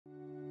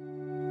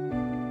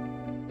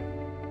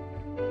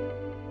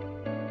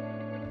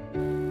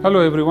Hello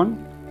everyone,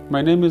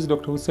 my name is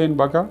Dr. Hussein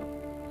Bagha.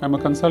 I'm a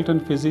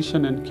consultant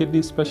physician and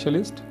kidney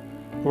specialist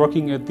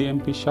working at the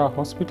MP Shah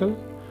Hospital,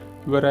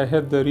 where I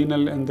head the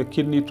renal and the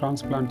kidney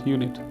transplant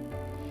unit.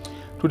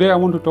 Today I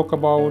want to talk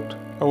about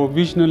our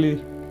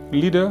visionary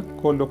leader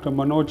called Dr.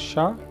 Manoj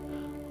Shah,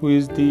 who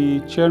is the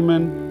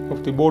chairman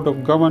of the board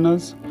of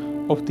governors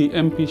of the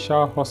MP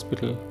Shah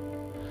Hospital.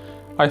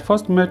 I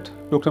first met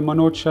Dr.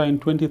 Manoj Shah in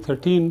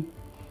 2013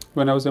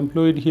 when I was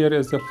employed here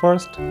as the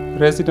first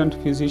resident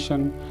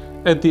physician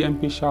at the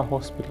MP Shah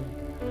Hospital.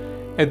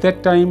 At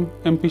that time,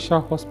 MP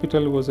Shah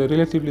Hospital was a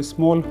relatively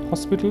small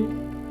hospital.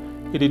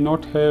 It did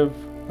not have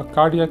a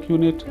cardiac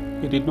unit.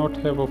 It did not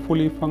have a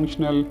fully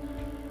functional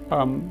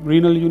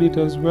renal unit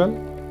as well.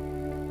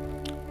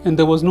 And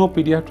there was no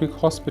pediatric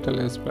hospital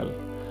as well.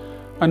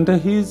 Under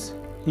his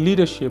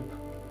leadership,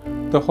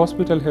 the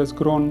hospital has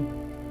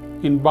grown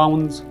in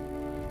bounds,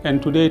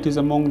 and today it is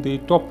among the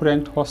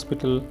top-ranked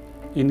hospital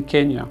in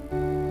Kenya.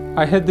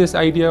 I had this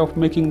idea of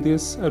making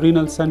this a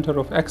renal center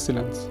of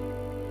excellence,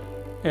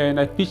 and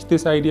I pitched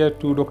this idea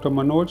to Dr.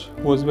 Manoj,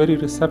 who was very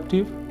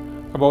receptive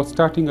about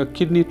starting a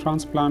kidney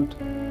transplant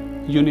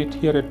unit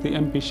here at the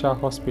MP Shah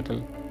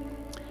Hospital.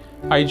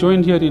 I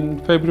joined here in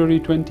February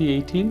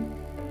 2018,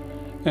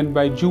 and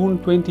by June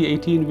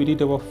 2018 we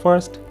did our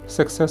first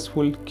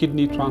successful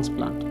kidney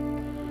transplant.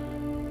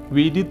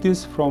 We did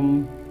this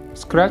from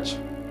scratch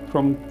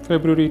from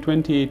February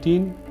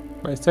 2018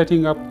 by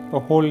setting up a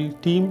whole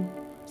team,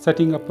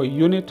 setting up a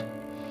unit,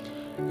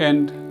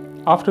 and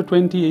after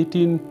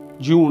 2018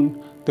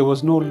 June, there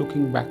was no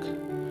looking back.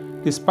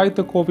 Despite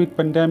the COVID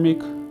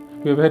pandemic,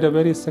 we have had a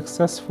very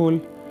successful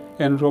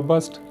and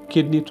robust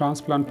kidney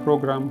transplant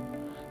program,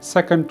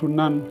 second to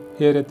none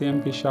here at the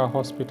MP Shah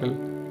Hospital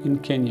in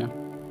Kenya.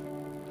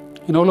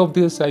 In all of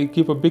this, I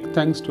give a big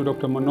thanks to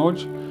Dr.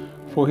 Manoj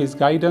for his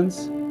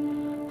guidance,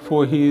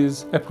 for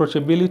his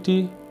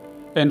approachability,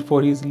 and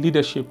for his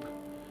leadership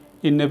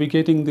in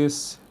navigating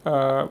this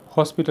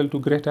hospital to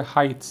greater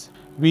heights.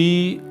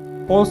 We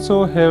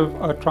also have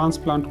a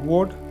transplant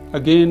ward,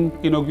 again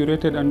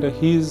inaugurated under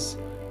his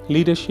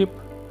leadership,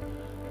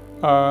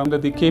 under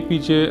the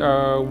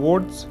KPJ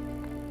wards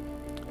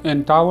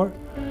and tower,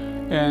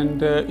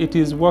 and it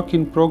is work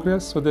in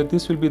progress, so that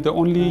this will be the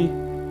only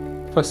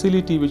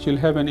facility which will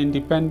have an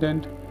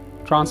independent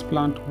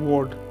transplant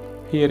ward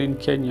here in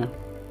Kenya.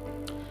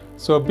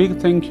 So a big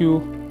thank you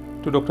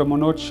to Dr.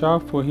 Manoj Shah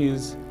for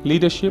his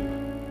leadership,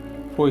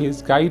 for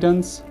his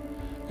guidance,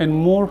 and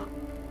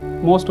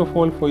most of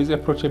all for his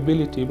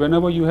approachability.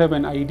 Whenever you have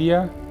an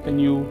idea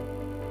and you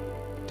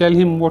tell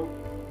him what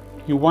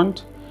you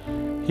want,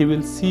 he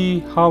will see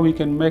how he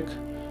can make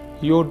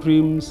your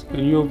dreams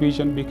and your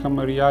vision become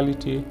a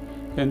reality.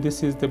 And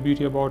this is the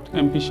beauty about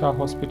MP Shah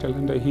Hospital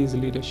under his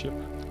leadership.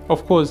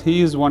 Of course,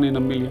 he is one in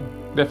a million,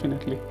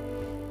 definitely.